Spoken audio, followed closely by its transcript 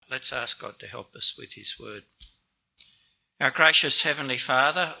Let's ask God to help us with his word. Our gracious Heavenly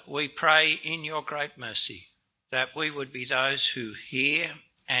Father, we pray in your great mercy that we would be those who hear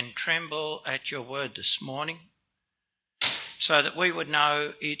and tremble at your word this morning, so that we would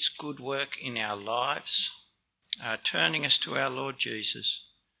know its good work in our lives, turning us to our Lord Jesus,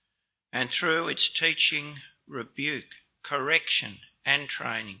 and through its teaching, rebuke, correction and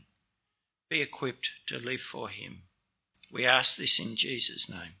training, be equipped to live for him. We ask this in Jesus'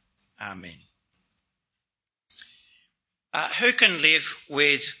 name. Amen. Who can live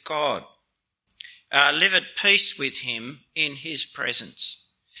with God? Live at peace with him in his presence.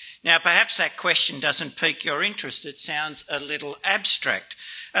 Now, perhaps that question doesn't pique your interest. It sounds a little abstract,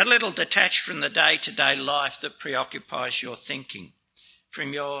 a little detached from the day-to-day life that preoccupies your thinking,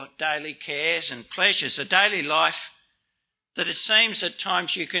 from your daily cares and pleasures, a daily life that it seems at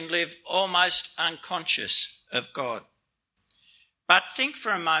times you can live almost unconscious of God. But think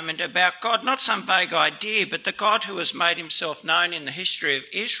for a moment about God, not some vague idea, but the God who has made himself known in the history of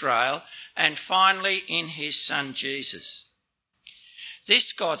Israel and finally in his Son Jesus.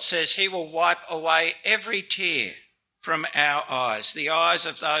 This God says he will wipe away every tear from our eyes, the eyes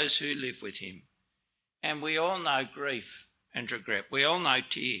of those who live with him. And we all know grief and regret. We all know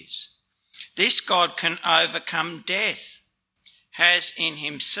tears. This God can overcome death, has in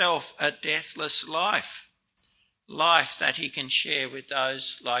himself a deathless life that he can share with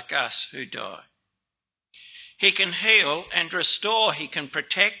those like us who die. He can heal and restore. He can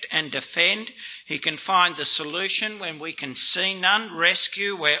protect and defend. He can find the solution when we can see none,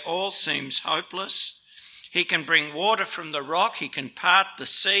 rescue where all seems hopeless. He can bring water from the rock. He can part the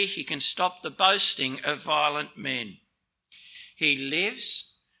sea. He can stop the boasting of violent men. He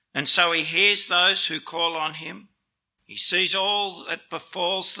lives, and so he hears those who call on him. He sees all that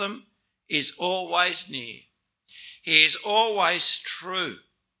befalls them, is always near. He is always true,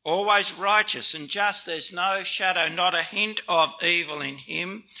 always righteous and just. There's no shadow, not a hint of evil in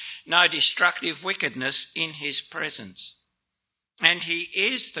him, no destructive wickedness in his presence. And he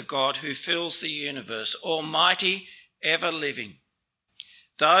is the God who fills the universe, almighty, ever living.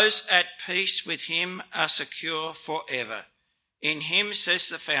 Those at peace with him are secure forever. In him, says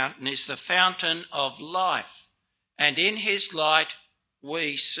the fountain, is the fountain of life, and in his light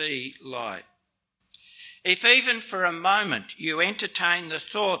we see light. If even for a moment you entertain the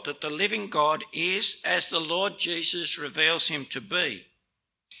thought that the living God is as the Lord Jesus reveals him to be,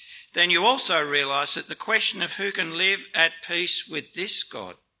 then you also realise that the question of who can live at peace with this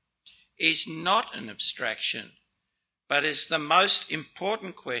God is not an abstraction, but is the most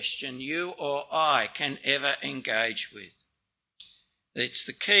important question you or I can ever engage with. It's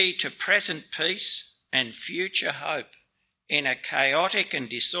the key to present peace and future hope in a chaotic and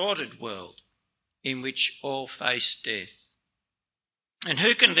disordered world in which all face death. And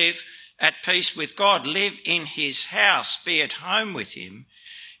who can live at peace with God, live in his house, be at home with him,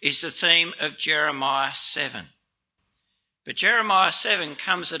 is the theme of Jeremiah 7. But Jeremiah 7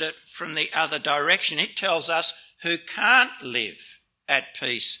 comes at it from the other direction. It tells us who can't live at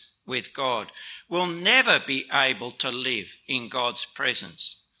peace with God will never be able to live in God's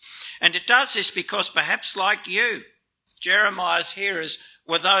presence. And it does this because perhaps like you, Jeremiah's hearers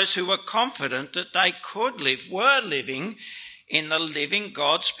were those who were confident that they could live, were living in the living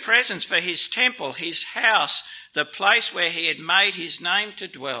God's presence. For his temple, his house, the place where he had made his name to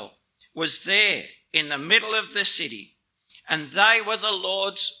dwell, was there in the middle of the city. And they were the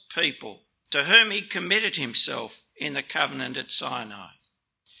Lord's people, to whom he committed himself in the covenant at Sinai.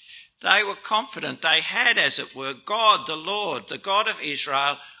 They were confident they had, as it were, God, the Lord, the God of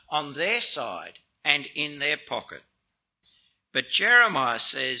Israel, on their side and in their pocket. But Jeremiah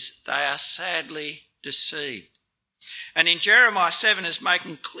says they are sadly deceived. And in Jeremiah 7 is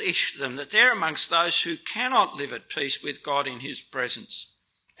making clear to them that they're amongst those who cannot live at peace with God in his presence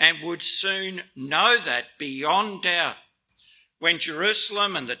and would soon know that beyond doubt when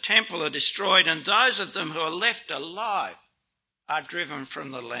Jerusalem and the temple are destroyed and those of them who are left alive are driven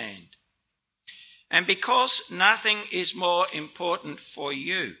from the land. And because nothing is more important for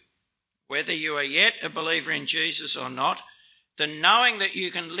you, whether you are yet a believer in Jesus or not, than knowing that you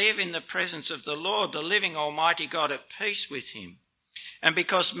can live in the presence of the Lord, the living Almighty God, at peace with him. And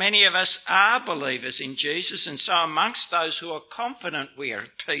because many of us are believers in Jesus, and so amongst those who are confident we are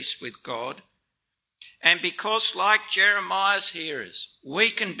at peace with God, and because, like Jeremiah's hearers,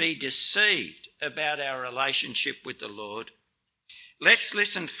 we can be deceived about our relationship with the Lord, let's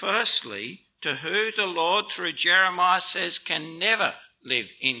listen firstly to who the Lord, through Jeremiah, says can never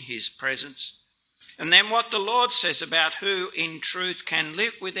live in his presence. And then what the Lord says about who in truth can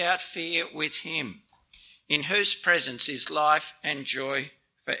live without fear with him, in whose presence is life and joy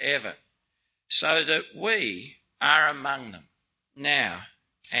forever, so that we are among them now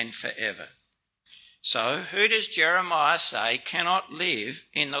and forever. So who does Jeremiah say cannot live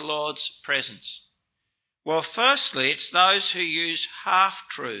in the Lord's presence? Well, firstly, it's those who use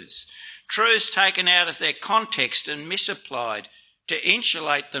half-truths, truths taken out of their context and misapplied to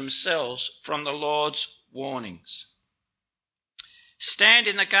insulate themselves from the Lord's warnings. Stand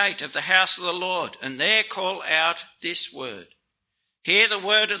in the gate of the house of the Lord, and there call out this word. Hear the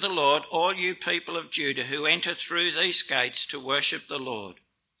word of the Lord, all you people of Judah who enter through these gates to worship the Lord.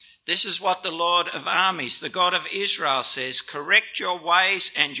 This is what the Lord of armies, the God of Israel, says: correct your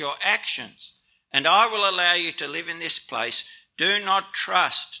ways and your actions, and I will allow you to live in this place. Do not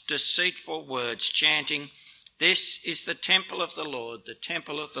trust deceitful words, chanting, this is the temple of the Lord, the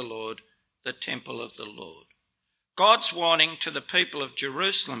temple of the Lord, the temple of the Lord. God's warning to the people of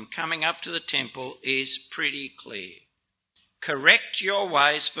Jerusalem coming up to the temple is pretty clear. Correct your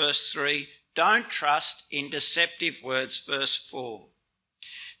ways, verse 3. Don't trust in deceptive words, verse 4.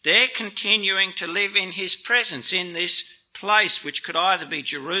 They're continuing to live in his presence in this place, which could either be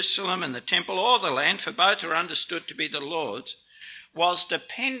Jerusalem and the temple or the land, for both are understood to be the Lord's, was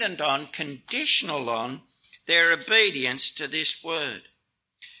dependent on, conditional on, their obedience to this word.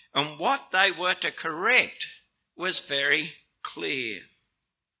 And what they were to correct was very clear.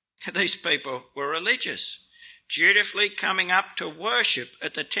 These people were religious, dutifully coming up to worship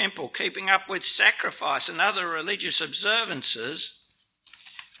at the temple, keeping up with sacrifice and other religious observances,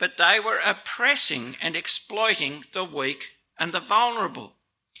 but they were oppressing and exploiting the weak and the vulnerable.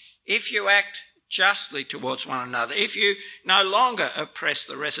 If you act justly towards one another, if you no longer oppress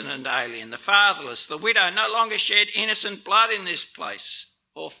the resident alien, the fatherless, the widow, no longer shed innocent blood in this place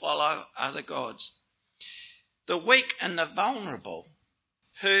or follow other gods. The weak and the vulnerable,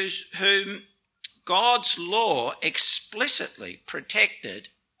 whom God's law explicitly protected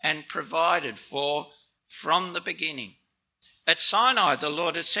and provided for from the beginning. At Sinai, the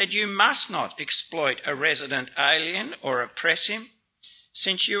Lord had said, you must not exploit a resident alien or oppress him,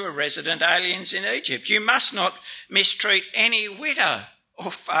 since you were resident aliens in Egypt. You must not mistreat any widow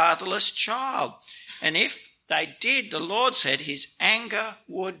or fatherless child. And if they did, the Lord said his anger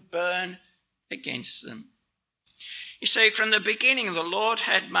would burn against them. You see, from the beginning, the Lord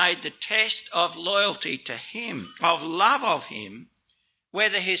had made the test of loyalty to him, of love of him,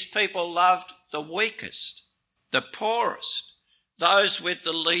 whether his people loved the weakest, the poorest, those with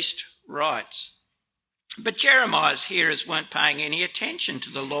the least rights. But Jeremiah's hearers weren't paying any attention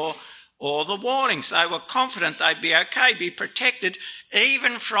to the law or the warnings. They were confident they'd be okay, be protected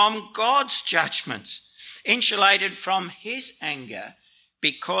even from God's judgments, insulated from his anger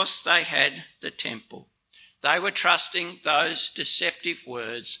because they had the temple. They were trusting those deceptive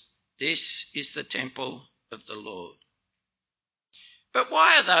words, this is the temple of the Lord. But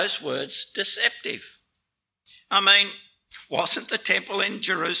why are those words deceptive? I mean, wasn't the temple in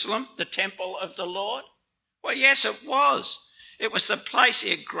Jerusalem the temple of the Lord? Well, yes, it was. It was the place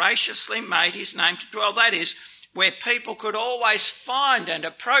he had graciously made his name to dwell. That is, where people could always find and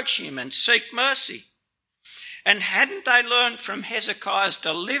approach him and seek mercy. And hadn't they learned from Hezekiah's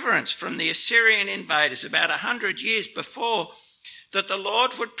deliverance from the Assyrian invaders about 100 years before that the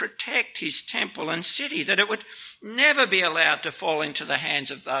Lord would protect his temple and city, that it would never be allowed to fall into the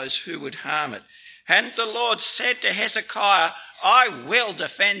hands of those who would harm it? Hadn't the Lord said to Hezekiah, I will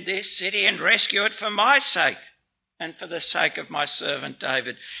defend this city and rescue it for my sake and for the sake of my servant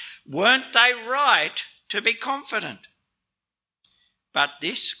David? Weren't they right to be confident? But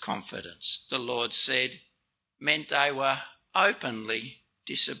this confidence, the Lord said, meant they were openly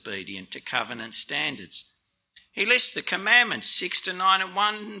disobedient to covenant standards. He lists the commandments 6 to 9 and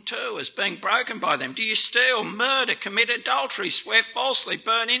 1 and 2 as being broken by them. Do you steal, murder, commit adultery, swear falsely,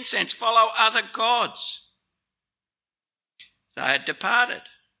 burn incense, follow other gods? They had departed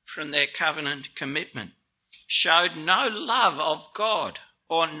from their covenant commitment, showed no love of God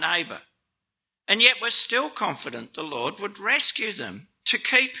or neighbour, and yet were still confident the Lord would rescue them to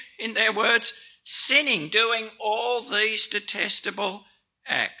keep, in their words, sinning, doing all these detestable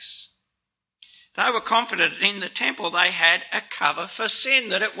acts. They were confident in the temple they had a cover for sin,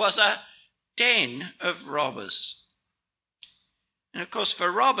 that it was a den of robbers. And of course,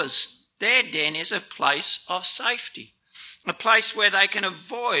 for robbers, their den is a place of safety, a place where they can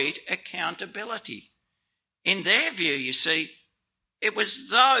avoid accountability. In their view, you see, it was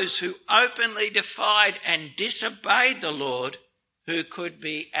those who openly defied and disobeyed the Lord who could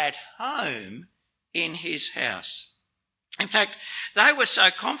be at home in his house. In fact, they were so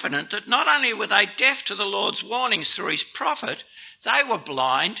confident that not only were they deaf to the Lord's warnings through his prophet, they were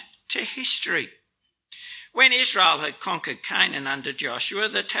blind to history. When Israel had conquered Canaan under Joshua,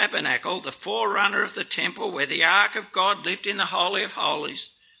 the tabernacle, the forerunner of the temple where the ark of God lived in the Holy of Holies,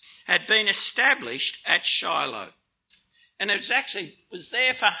 had been established at Shiloh. And it was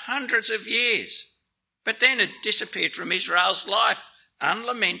there for hundreds of years. But then it disappeared from Israel's life,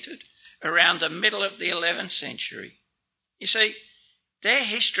 unlamented, around the middle of the 11th century. You see, their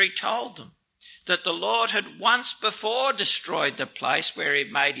history told them that the Lord had once before destroyed the place where he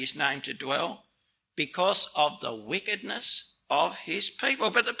made his name to dwell because of the wickedness of his people.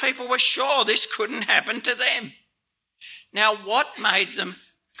 But the people were sure this couldn't happen to them. Now, what made them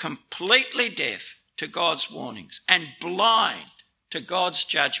completely deaf to God's warnings and blind to God's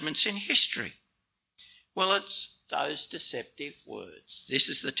judgments in history? Well, it's those deceptive words. This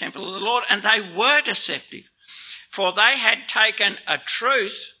is the temple of the Lord, and they were deceptive, for they had taken a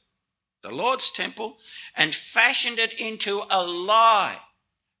truth, the Lord's temple, and fashioned it into a lie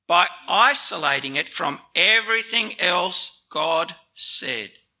by isolating it from everything else God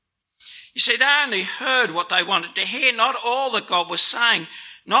said. You see, they only heard what they wanted to hear, not all that God was saying,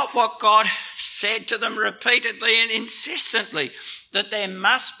 not what God said to them repeatedly and insistently, that there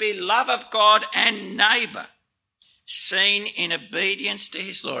must be love of God and neighbour, seen in obedience to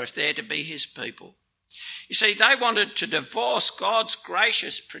his law, if they're to be his people. You see, they wanted to divorce God's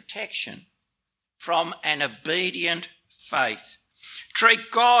gracious protection from an obedient faith,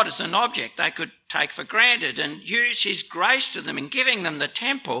 treat God as an object they could take for granted, and use his grace to them in giving them the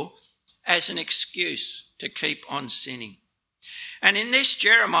temple as an excuse to keep on sinning. And in this,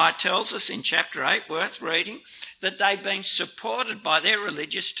 Jeremiah tells us in chapter 8, worth reading, that they've been supported by their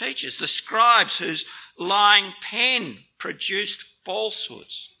religious teachers, the scribes whose lying pen produced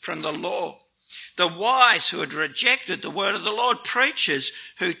falsehoods from the law, the wise who had rejected the word of the Lord, preachers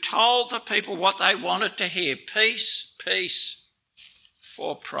who told the people what they wanted to hear, peace, peace,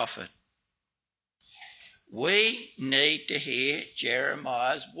 for profit. We need to hear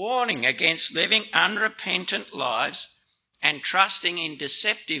Jeremiah's warning against living unrepentant lives and trusting in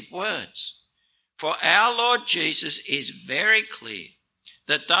deceptive words. For our Lord Jesus is very clear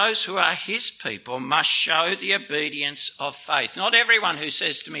that those who are his people must show the obedience of faith. Not everyone who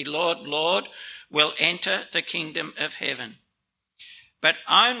says to me, Lord, Lord, will enter the kingdom of heaven, but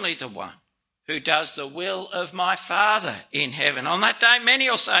only the one who does the will of my Father in heaven. On that day, many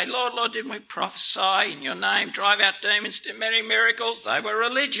will say, Lord, Lord, didn't we prophesy in your name, drive out demons, do many miracles? They were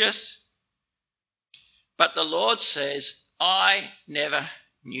religious. But the Lord says, I never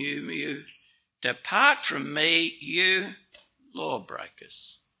knew you. Depart from me, you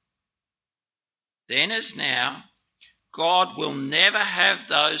lawbreakers. Then as now, God will never have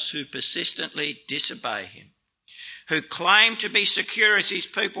those who persistently disobey him, who claim to be secure as his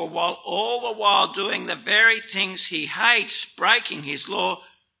people while all the while doing the very things he hates, breaking his law,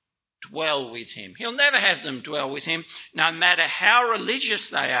 dwell with him. He'll never have them dwell with him, no matter how religious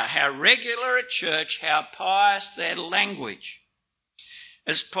they are, how regular at church, how pious their language.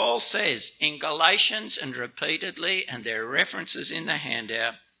 As Paul says in Galatians and repeatedly, and there are references in the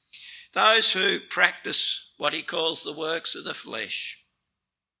handout, those who practice what he calls the works of the flesh,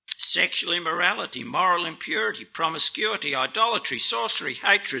 sexual immorality, moral impurity, promiscuity, idolatry, sorcery,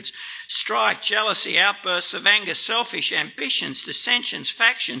 hatreds, strife, jealousy, outbursts of anger, selfish ambitions, dissensions,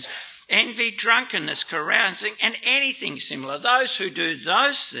 factions, envy, drunkenness, carousing, and anything similar. Those who do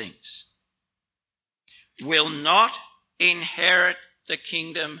those things will not inherit the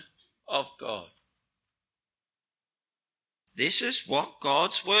kingdom of God. This is what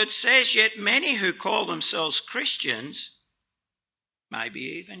God's word says, yet many who call themselves Christians, maybe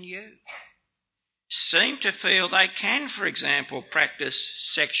even you, seem to feel they can, for example, practice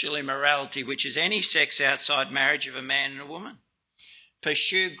sexual immorality, which is any sex outside marriage of a man and a woman,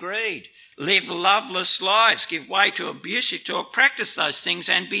 pursue greed, live loveless lives, give way to abusive talk, practice those things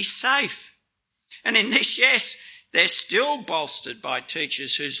and be safe. And in this, yes, they're still bolstered by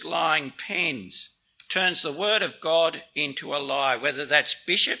teachers whose lying pens turns the word of God into a lie, whether that's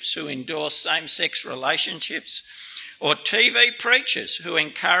bishops who endorse same-sex relationships or TV preachers who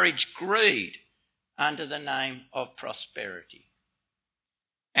encourage greed under the name of prosperity.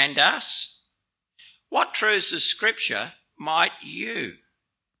 And us? What truths of Scripture might you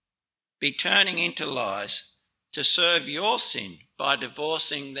be turning into lies to serve your sin by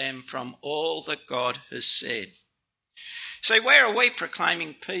divorcing them from all that God has said? So where are we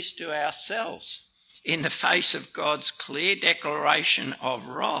proclaiming peace to ourselves in the face of God's clear declaration of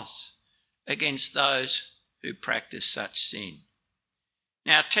wrath against those who practice such sin?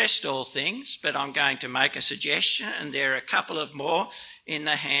 Now, test all things, but I'm going to make a suggestion, and there are a couple of more in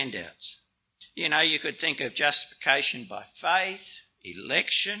the handouts. You know, you could think of justification by faith,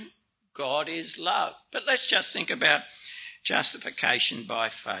 election, God is love. But let's just think about justification by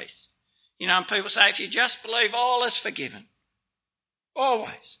faith. You know, and people say, if you just believe, all is forgiven.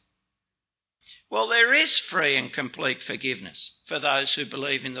 Always. Well, there is free and complete forgiveness for those who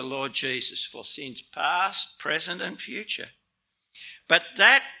believe in the Lord Jesus for sins past, present and future. But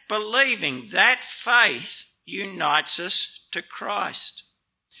that believing, that faith unites us to Christ.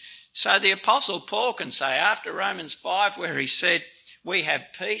 So the Apostle Paul can say after Romans 5, where he said, we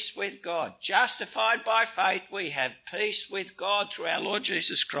have peace with God. Justified by faith, we have peace with God through our Lord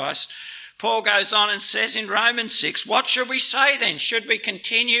Jesus Christ. Paul goes on and says in Romans 6, what should we say then? Should we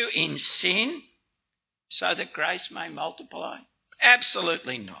continue in sin so that grace may multiply?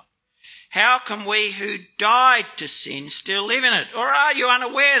 Absolutely not. How can we who died to sin still live in it? Or are you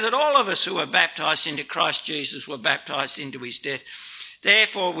unaware that all of us who were baptised into Christ Jesus were baptised into his death?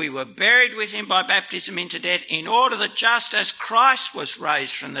 Therefore we were buried with him by baptism into death, in order that just as Christ was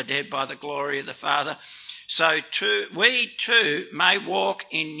raised from the dead by the glory of the Father, so too we too may walk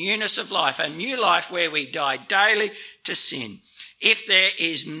in newness of life, a new life where we die daily to sin. If there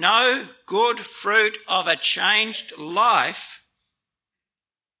is no good fruit of a changed life,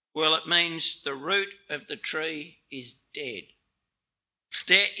 well, it means the root of the tree is dead.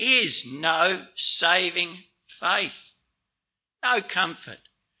 There is no saving faith, no comfort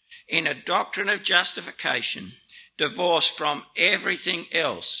in a doctrine of justification divorced from everything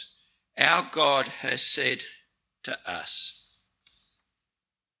else our God has said to us.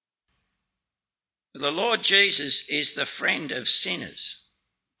 The Lord Jesus is the friend of sinners,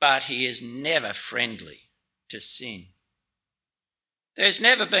 but he is never friendly to sin. There's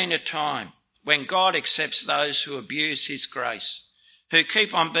never been a time when God accepts those who abuse his grace, who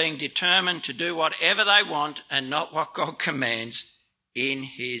keep on being determined to do whatever they want and not what God commands in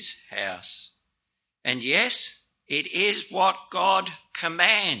his house. And yes, it is what God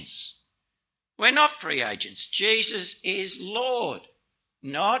commands. We're not free agents. Jesus is Lord,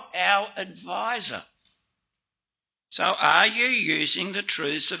 not our advisor. So are you using the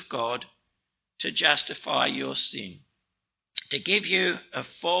truths of God to justify your sin, to give you a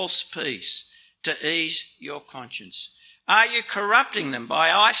false peace, to ease your conscience? Are you corrupting them by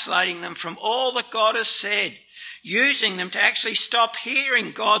isolating them from all that God has said, using them to actually stop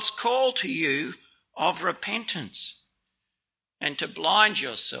hearing God's call to you of repentance, and to blind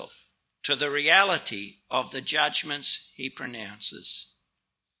yourself to the reality of the judgments he pronounces?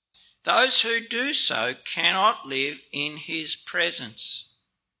 Those who do so cannot live in his presence.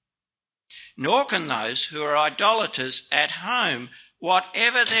 Nor can those who are idolaters at home,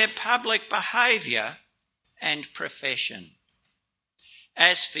 whatever their public behaviour and profession.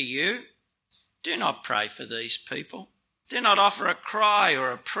 As for you, do not pray for these people. Do not offer a cry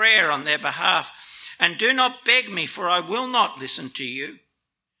or a prayer on their behalf, and do not beg me, for I will not listen to you.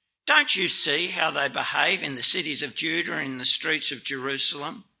 Don't you see how they behave in the cities of Judah and in the streets of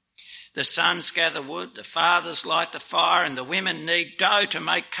Jerusalem? The sons gather wood, the fathers light the fire, and the women knead dough to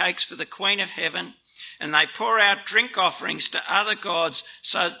make cakes for the Queen of Heaven, and they pour out drink offerings to other gods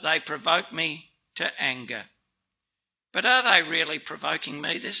so that they provoke me to anger. But are they really provoking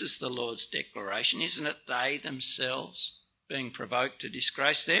me? This is the Lord's declaration. Isn't it they themselves being provoked to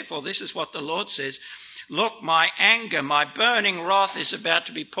disgrace? Therefore, this is what the Lord says. Look, my anger, my burning wrath is about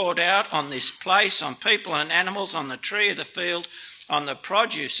to be poured out on this place, on people and animals, on the tree of the field, on the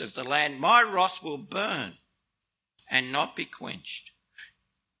produce of the land. My wrath will burn and not be quenched.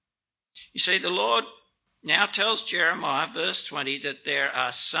 You see, the Lord now tells Jeremiah, verse 20, that there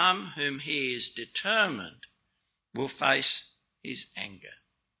are some whom he is determined will face his anger.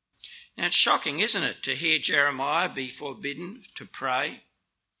 Now, it's shocking, isn't it, to hear Jeremiah be forbidden to pray?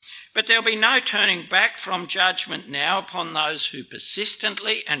 But there'll be no turning back from judgment now upon those who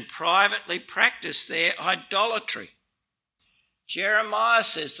persistently and privately practice their idolatry. Jeremiah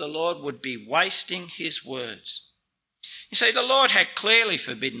says the Lord would be wasting his words. You see, the Lord had clearly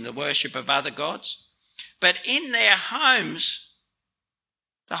forbidden the worship of other gods, but in their homes,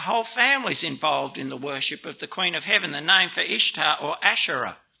 the whole family's involved in the worship of the Queen of Heaven, the name for Ishtar or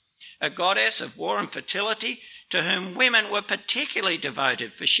Asherah, a goddess of war and fertility, to whom women were particularly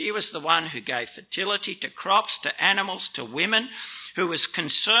devoted, for she was the one who gave fertility to crops, to animals, to women, who was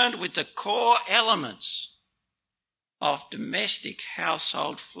concerned with the core elements of domestic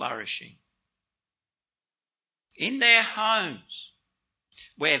household flourishing. In their homes,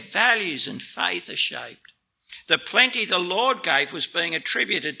 where values and faith are shaped, the plenty the Lord gave was being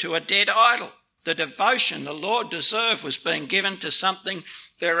attributed to a dead idol. The devotion the Lord deserved was being given to something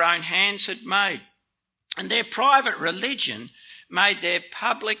their own hands had made. And their private religion made their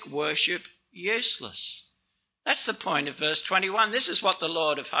public worship useless. That's the point of verse 21. This is what the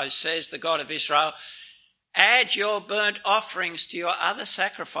Lord of hosts says, the God of Israel. Add your burnt offerings to your other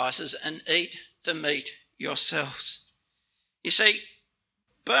sacrifices and eat the meat yourselves. You see,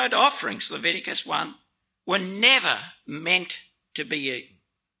 burnt offerings, Leviticus 1, were never meant to be eaten.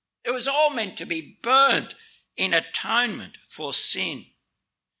 It was all meant to be burnt in atonement for sin.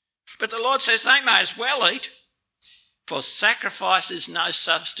 But the Lord says they may as well eat, for sacrifice is no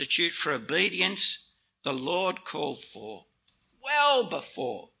substitute for obedience the Lord called for well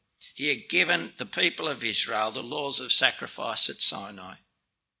before he had given the people of Israel the laws of sacrifice at Sinai.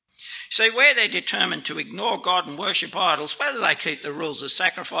 See, where they're determined to ignore God and worship idols, whether they keep the rules of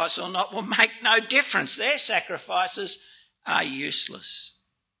sacrifice or not will make no difference. Their sacrifices are useless.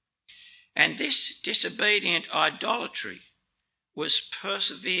 And this disobedient idolatry was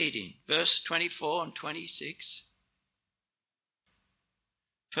persevered in. Verse 24 and 26.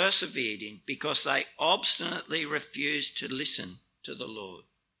 Persevered in because they obstinately refused to listen to the Lord.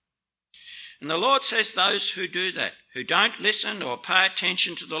 And the Lord says those who do that, who don't listen or pay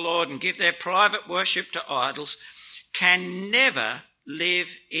attention to the Lord and give their private worship to idols, can never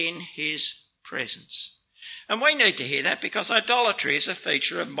live in his presence. And we need to hear that because idolatry is a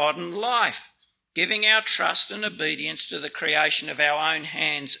feature of modern life, giving our trust and obedience to the creation of our own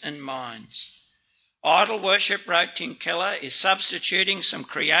hands and minds. Idol worship, wrote Tim Keller, is substituting some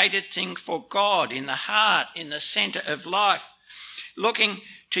created thing for God in the heart, in the centre of life, looking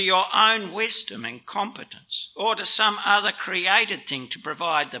to your own wisdom and competence, or to some other created thing to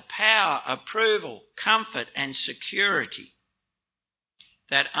provide the power, approval, comfort and security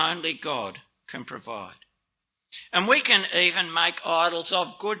that only God can provide. And we can even make idols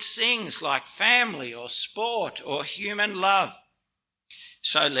of good things like family or sport or human love.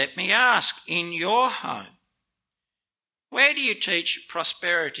 So let me ask, in your home, where do you teach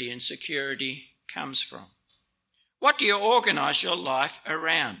prosperity and security comes from? What do you organise your life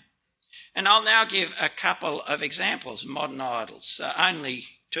around? And I'll now give a couple of examples of modern idols. Only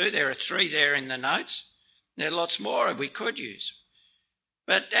two, there are three there in the notes. There are lots more we could use.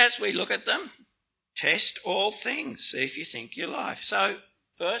 But as we look at them, test all things, see if you think your life. So,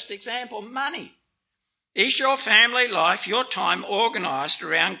 first example, money. Is your family life, your time organised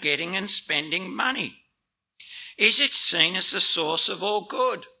around getting and spending money? Is it seen as the source of all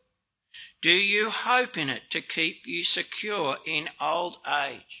good? Do you hope in it to keep you secure in old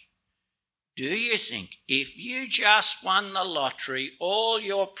age? Do you think if you just won the lottery, all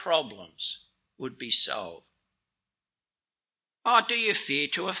your problems would be solved? Or do you fear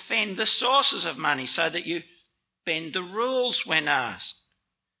to offend the sources of money so that you bend the rules when asked?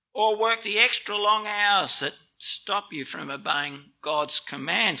 Or work the extra long hours that stop you from obeying God's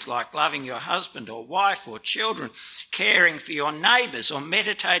commands, like loving your husband or wife or children, caring for your neighbours or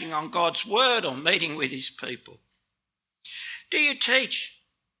meditating on God's word or meeting with his people? Do you teach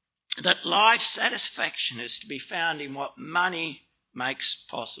that life satisfaction is to be found in what money makes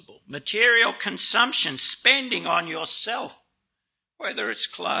possible? Material consumption, spending on yourself, whether it's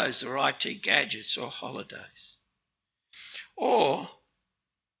clothes or IT gadgets or holidays? Or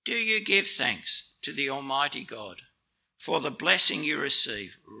do you give thanks to the Almighty God for the blessing you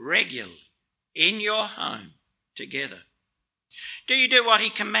receive regularly in your home together? Do you do what he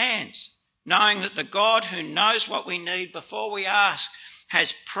commands, knowing that the God who knows what we need before we ask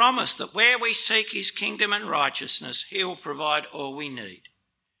has promised that where we seek his kingdom and righteousness, he will provide all we need?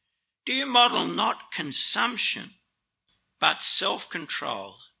 Do you model not consumption, but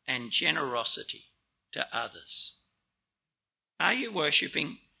self-control and generosity to others? Are you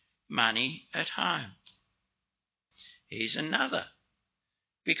worshipping money at home? Here's another,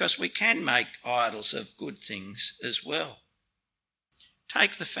 because we can make idols of good things as well.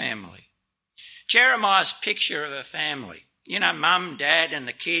 Take the family. Jeremiah's picture of a family, mum, dad and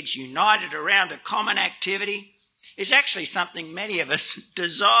the kids united around a common activity, is actually something many of us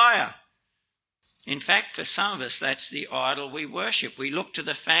desire. In fact, for some of us, that's the idol we worship. We look to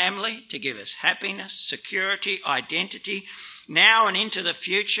the family to give us happiness, security, identity, now and into the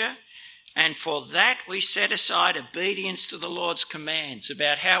future. And for that, we set aside obedience to the Lord's commands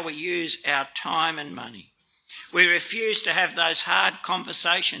about how we use our time and money. We refuse to have those hard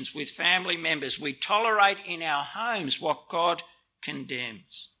conversations with family members. We tolerate in our homes what God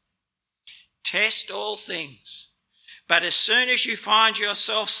condemns. Test all things. But as soon as you find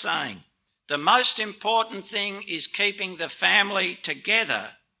yourself saying, the most important thing is keeping the family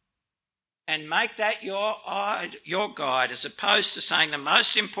together, and make that your guide, as opposed to saying the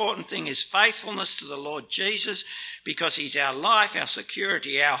most important thing is faithfulness to the Lord Jesus because he's our life, our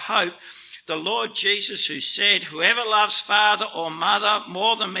security, our hope, the Lord Jesus, who said, "Whoever loves father or mother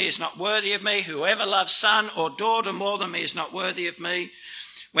more than me is not worthy of me. Whoever loves son or daughter more than me is not worthy of me."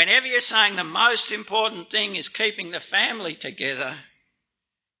 Whenever you're saying the most important thing is keeping the family together,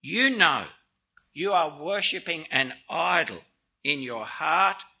 you know you are worshipping an idol in your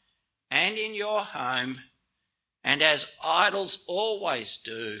heart and in your home, and as idols always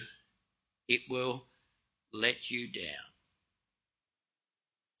do, it will let you down.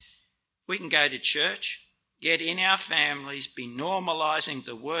 We can go to church, yet in our families be normalising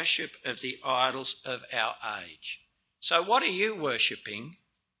the worship of the idols of our age. So what are you worshipping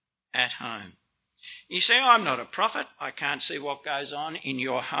at home? You say, "I'm not a prophet. I can't see what goes on in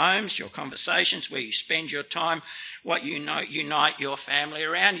your homes, your conversations, where you spend your time, what you know, unite your family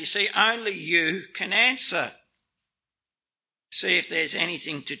around." You see, only you can answer. See if there's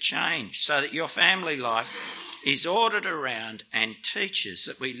anything to change so that your family life is ordered around and teaches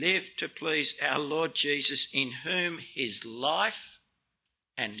that we live to please our Lord Jesus, in whom his life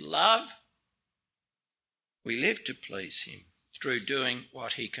and love, we live to please him through doing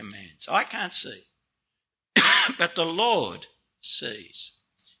what he commands. I can't see, but the Lord sees.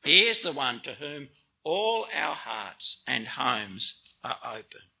 He is the one to whom all our hearts and homes are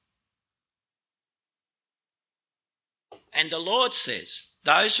open. And the Lord says,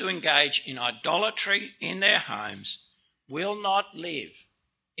 those who engage in idolatry in their homes will not live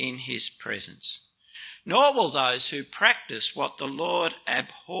in his presence, nor will those who practice what the Lord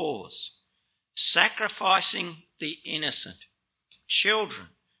abhors, sacrificing the innocent, children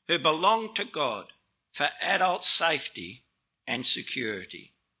who belong to God, for adult safety and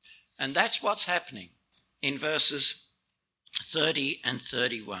security. And that's what's happening in verses 30 and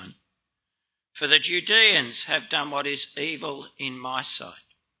 31. "For the Judeans have done what is evil in my sight.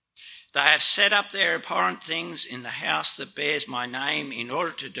 They have set up their abhorrent things in the house that bears my name in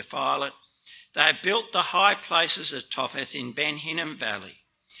order to defile it. They have built the high places of Topheth in Ben Hinnom Valley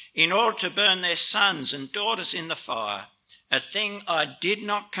in order to burn their sons and daughters in the fire, a thing I did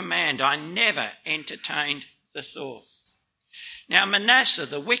not command. I never entertained the thought." Now Manasseh,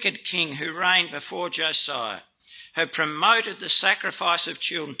 the wicked king who reigned before Josiah, had promoted the sacrifice of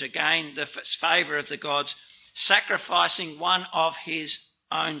children to gain the favour of the gods, sacrificing one of his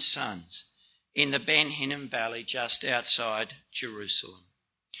own sons in the Ben Hinnom Valley just outside Jerusalem.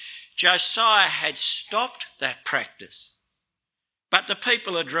 Josiah had stopped that practice, but the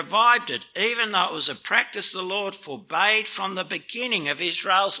people had revived it, even though it was a practice the Lord forbade from the beginning of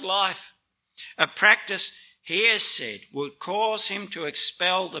Israel's life. A practice, he has said, would cause him to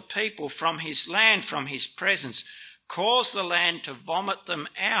expel the people from his land, from his presence, cause the land to vomit them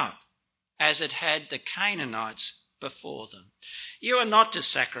out, as it had the Canaanites before them. "You are not to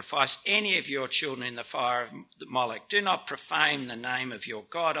sacrifice any of your children in the fire of Moloch. Do not profane the name of your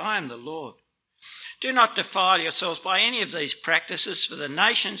God. I am the Lord. Do not defile yourselves by any of these practices, for the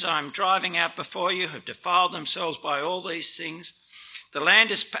nations I am driving out before you have defiled themselves by all these things. The land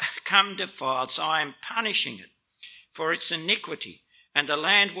has become defiled, so I am punishing it for its iniquity, and the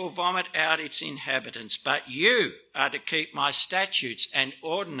land will vomit out its inhabitants. But you are to keep my statutes and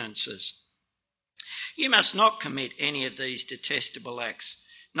ordinances. You must not commit any of these detestable acts,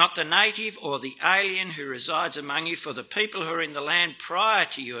 not the native or the alien who resides among you, for the people who are in the land prior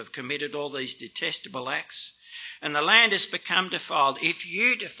to you have committed all these detestable acts, and the land has become defiled. If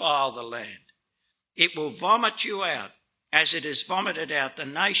you defile the land, it will vomit you out, as it has vomited out the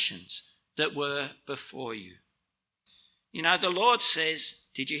nations that were before you." You know, the Lord says,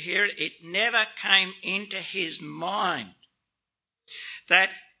 did you hear it? It never came into his mind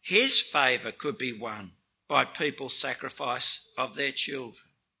that his favour could be won by people's sacrifice of their children.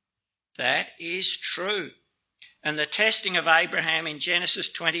 That is true. And the testing of Abraham in Genesis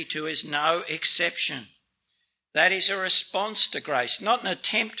 22 is no exception. That is a response to grace, not an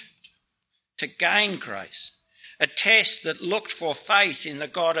attempt to gain grace. A test that looked for faith in the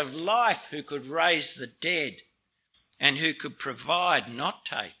God of life who could raise the dead and who could provide, not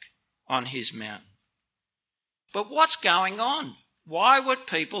take, on his mountain. But what's going on? Why would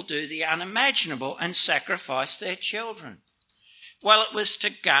people do the unimaginable and sacrifice their children? Well, it was to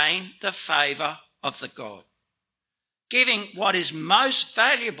gain the favour of the God, giving what is most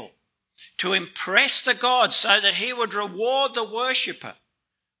valuable to impress the God so that he would reward the worshipper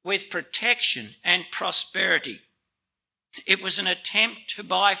with protection and prosperity. It was an attempt to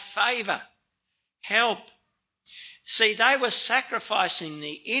buy favour, help. See, they were sacrificing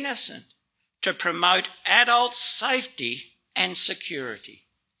the innocent to promote adult safety and security,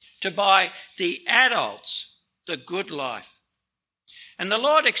 to buy the adults the good life. And the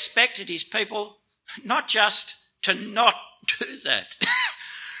Lord expected his people not just to not do that,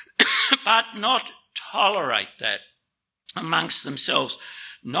 but not tolerate that amongst themselves.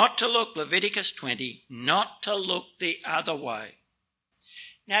 Not to look, Leviticus 20, not to look the other way.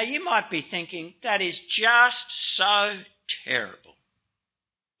 Now you might be thinking, that is just so terrible.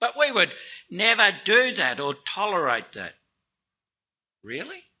 But we would never do that or tolerate that.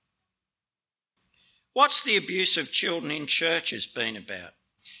 Really? What's the abuse of children in churches been about,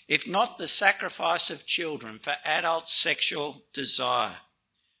 if not the sacrifice of children for adult sexual desire,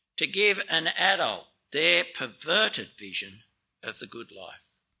 to give an adult their perverted vision of the good life?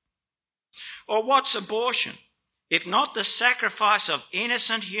 Or what's abortion, if not the sacrifice of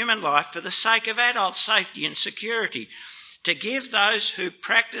innocent human life for the sake of adult safety and security, to give those who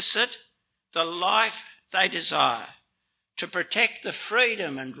practice it the life they desire, to protect the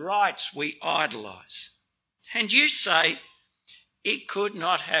freedom and rights we idolise? And you say, it could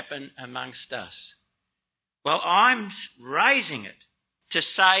not happen amongst us. Well, I'm raising it to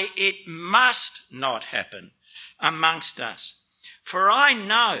say it must not happen amongst us. For I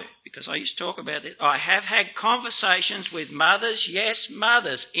know, because I used to talk about this, I have had conversations with mothers, yes,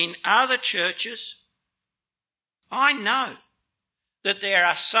 mothers, in other churches. I know that there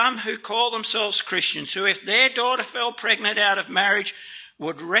are some who call themselves Christians who, if their daughter fell pregnant out of marriage,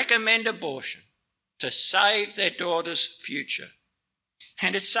 would recommend abortion to save their daughter's future.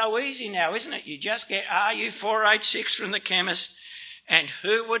 And it's so easy now, isn't it? You just get RU486 from the chemist, and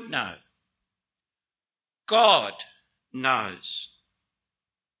who would know? God knows.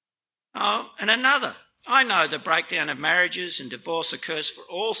 Oh, and another. I know the breakdown of marriages and divorce occurs for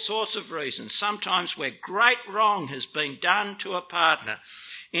all sorts of reasons, sometimes where great wrong has been done to a partner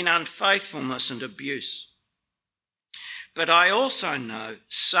in unfaithfulness and abuse. But I also know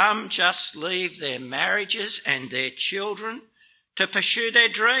some just leave their marriages and their children to pursue their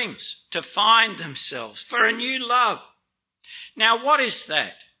dreams, to find themselves for a new love. Now, what is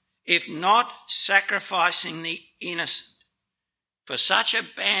that if not sacrificing the innocent? For such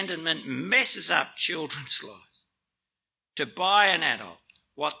abandonment messes up children's lives, to buy an adult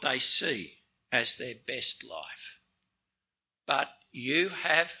what they see as their best life. But you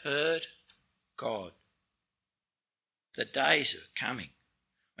have heard God. The days are coming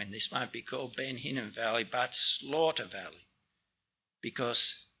when this won't be called Ben Hinnom Valley, but Slaughter Valley,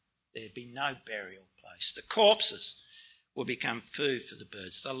 because there'll be no burial place. The corpses will become food for the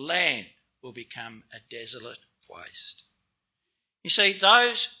birds. The land will become a desolate waste. You see,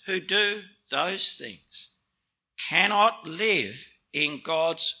 those who do those things cannot live in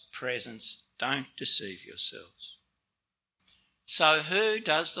God's presence. Don't deceive yourselves. So who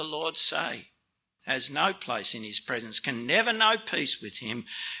does the Lord say has no place in his presence, can never know peace with him,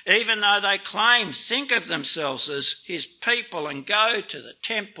 even though they think of themselves as his people and go to the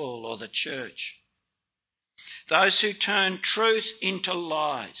temple or the church? Those who turn truth into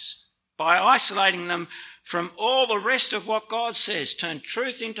lies by isolating them from all the rest of what God says, turn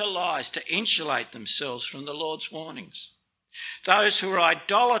truth into lies to insulate themselves from the Lord's warnings. Those who are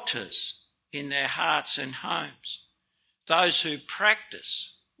idolaters in their hearts and homes. Those who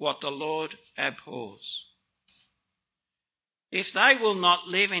practice what the Lord abhors. If they will not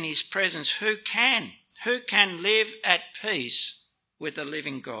live in his presence, who can? Who can live at peace with the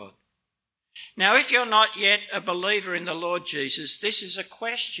living God? Now, if you're not yet a believer in the Lord Jesus, this is a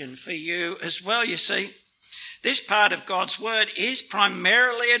question for you as well. You see, this part of God's word is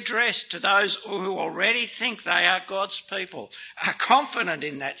primarily addressed to those who already think they are God's people, are confident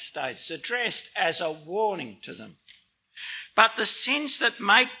in that state. It's addressed as a warning to them. But the sins that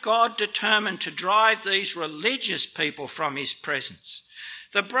make God determined to drive these religious people from his presence,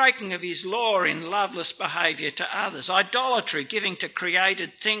 the breaking of his law in loveless behaviour to others, idolatry, giving to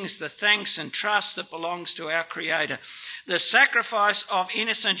created things the thanks and trust that belongs to our Creator, the sacrifice of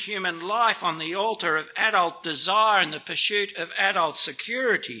innocent human life on the altar of adult desire and the pursuit of adult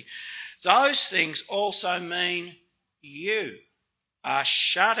security, those things also mean you are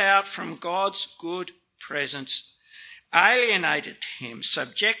shut out from God's good presence, alienated to him,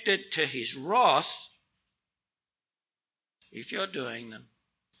 subjected to his wrath, if you're doing them,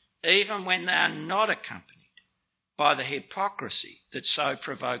 even when they are not accompanied by the hypocrisy that so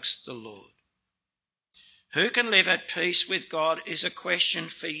provokes the Lord. Who can live at peace with God is a question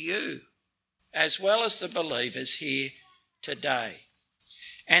for you, as well as the believers here today.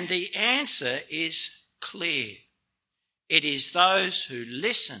 And the answer is clear. It is those who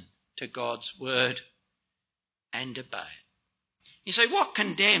listen to God's word and obey it. You see, what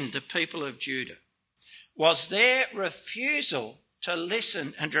condemned the people of Judah was their refusal to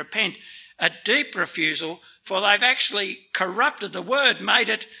listen and repent, a deep refusal, for they've actually corrupted the word, made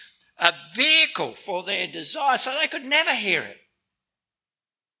it a vehicle for their desire, so they could never hear it.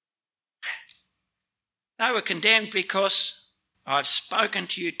 They were condemned because I've spoken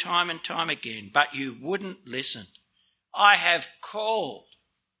to you time and time again, but you wouldn't listen. I have called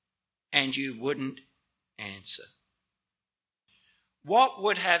and you wouldn't answer. What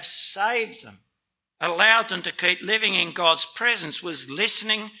would have saved them, allowed them to keep living in God's presence, was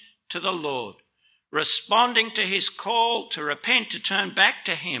listening to the Lord, responding to his call to repent, to turn back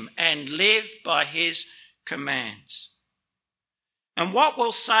to him and live by his commands. And what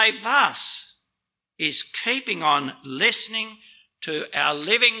will save us is keeping on listening to our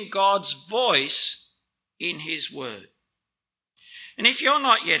living God's voice in his word. And if you're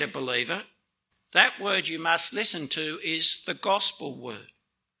not yet a believer, that word you must listen to is the gospel word.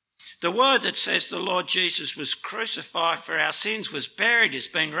 The word that says the Lord Jesus was crucified for our sins, was buried, has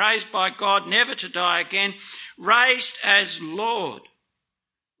been raised by God, never to die again, raised as Lord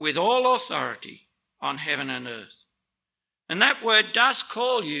with all authority on heaven and earth. And that word does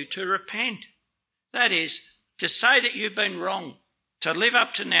call you to repent. That is, to say that you've been wrong, to live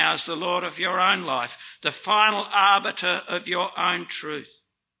up to now as the Lord of your own life, the final arbiter of your own truth.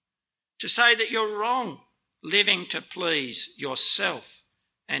 To say that you're wrong, living to please yourself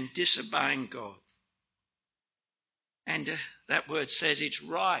and disobeying God. And that word says it's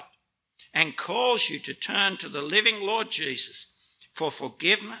right and calls you to turn to the living Lord Jesus for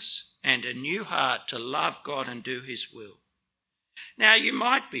forgiveness and a new heart to love God and do his will. Now, you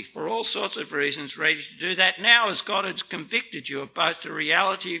might be, for all sorts of reasons, ready to do that now, as God has convicted you of both the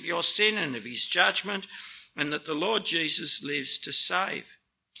reality of your sin and of his judgment, and that the Lord Jesus lives to save.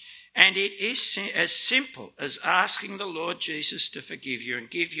 And it is as simple as asking the Lord Jesus to forgive you and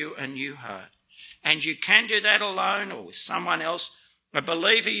give you a new heart. And you can do that alone or with someone else, a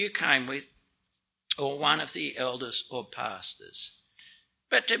believer you came with, or one of the elders or pastors.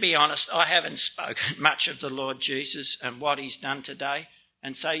 But to be honest, I haven't spoken much of the Lord Jesus and what he's done today.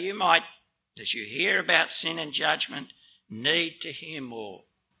 And so you might, as you hear about sin and judgment, need to hear more.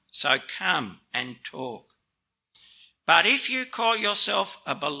 So come and talk. But if you call yourself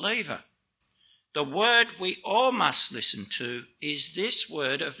a believer, the word we all must listen to is this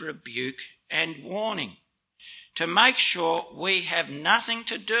word of rebuke and warning, to make sure we have nothing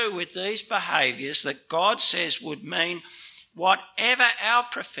to do with these behaviours that God says would mean, whatever our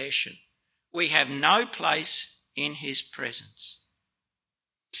profession, we have no place in his presence.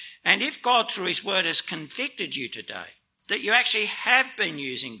 And if God through his word has convicted you today that you actually have been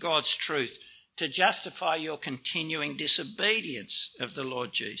using God's truth to justify your continuing disobedience of the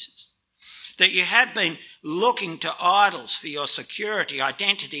Lord Jesus, that you have been looking to idols for your security,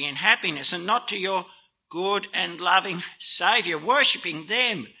 identity and happiness, and not to your good and loving Saviour, worshipping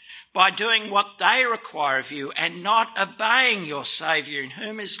them by doing what they require of you and not obeying your Saviour in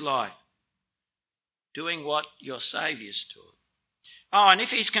whom is life, doing what your Saviour's taught. Oh, and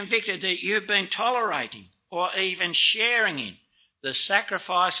if he's convicted that you've been tolerating or even sharing in the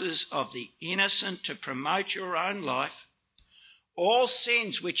sacrifices of the innocent to promote your own life, all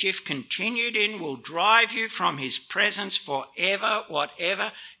sins which if continued in will drive you from his presence forever,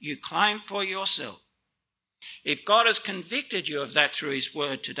 whatever you claim for yourself. If God has convicted you of that through his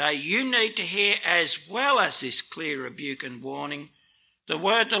word today, you need to hear, as well as this clear rebuke and warning, the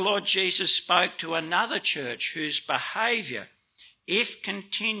word the Lord Jesus spoke to another church whose behaviour, if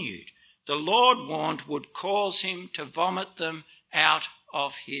continued, the Lord warned would cause him to vomit them out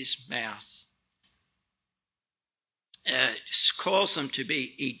of his mouth. Cause them to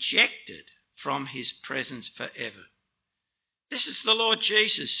be ejected from his presence forever. This is the Lord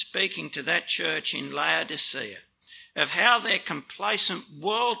Jesus speaking to that church in Laodicea of how their complacent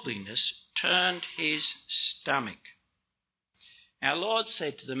worldliness turned his stomach. Our Lord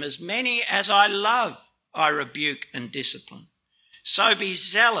said to them, "As many as I love, I rebuke and discipline. So be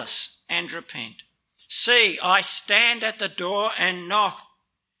zealous and repent. See, I stand at the door and knock.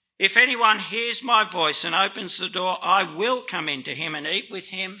 If anyone hears my voice and opens the door, I will come into him and eat with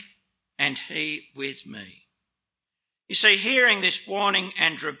him and he with me." You see, hearing this warning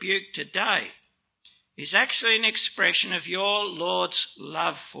and rebuke today is actually an expression of your Lord's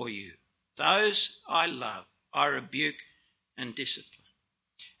love for you. Those I love, I rebuke and discipline.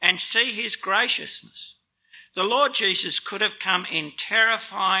 And see his graciousness. The Lord Jesus could have come in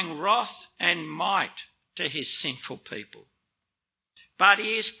terrifying wrath and might to his sinful people. But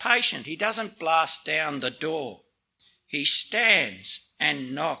he is patient. He doesn't blast down the door. He stands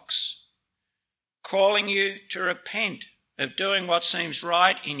and knocks, calling you to repent of doing what seems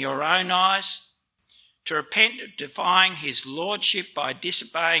right in your own eyes, to repent of defying his lordship by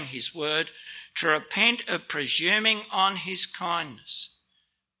disobeying his word, to repent of presuming on his kindness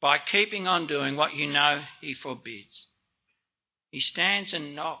by keeping on doing what you know he forbids. He stands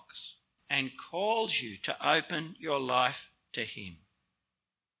and knocks, and calls you to open your life to him.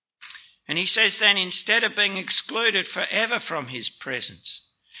 And he says then, instead of being excluded forever from his presence,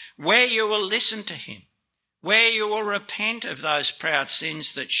 where you will listen to him, where you will repent of those proud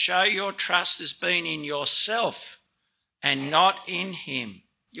sins that show your trust has been in yourself and not in him,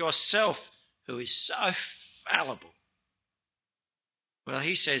 yourself who is so fallible. Well,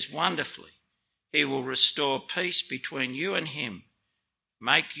 he says wonderfully, he will restore peace between you and him,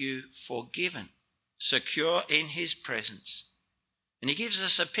 make you forgiven, secure in his presence. And he gives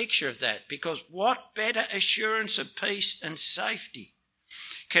us a picture of that, because what better assurance of peace and safety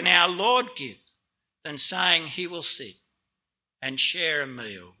can our Lord give than saying he will sit and share a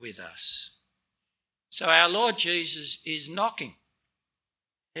meal with us? So our Lord Jesus is knocking.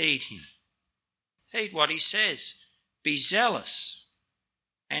 Heed him. Heed what he says. Be zealous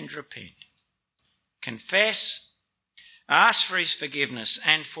and repent. Confess, ask for his forgiveness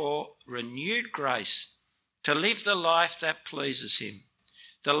and for renewed grace to live the life that pleases him,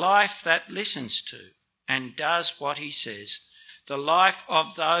 the life that listens to and does what he says, the life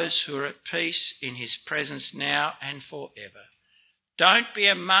of those who are at peace in his presence now and forever. Don't be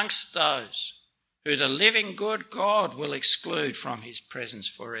amongst those who the living good God will exclude from his presence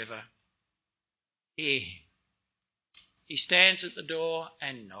forever. Hear him. He stands at the door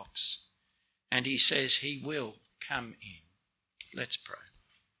and knocks, and he says he will come in. Let's pray.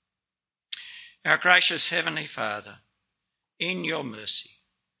 Our gracious Heavenly Father, in your mercy,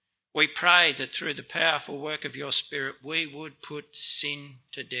 we pray that through the powerful work of your Spirit we would put sin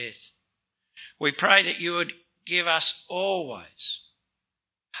to death. We pray that you would give us always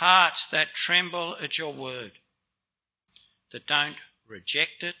hearts that tremble at your word, that don't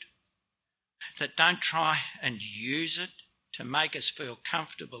reject it, that don't try and use it to make us feel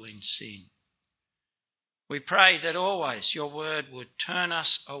comfortable in sin. We pray that always your word would turn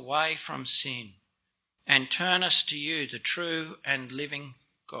us away from sin and turn us to you, the true and living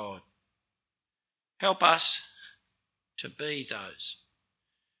God. Help us to be those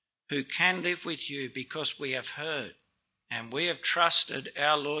who can live with you because we have heard and we have trusted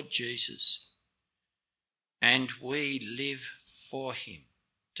our Lord Jesus, and we live for him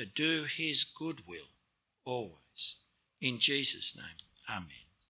to do his good will always. In Jesus' name, amen.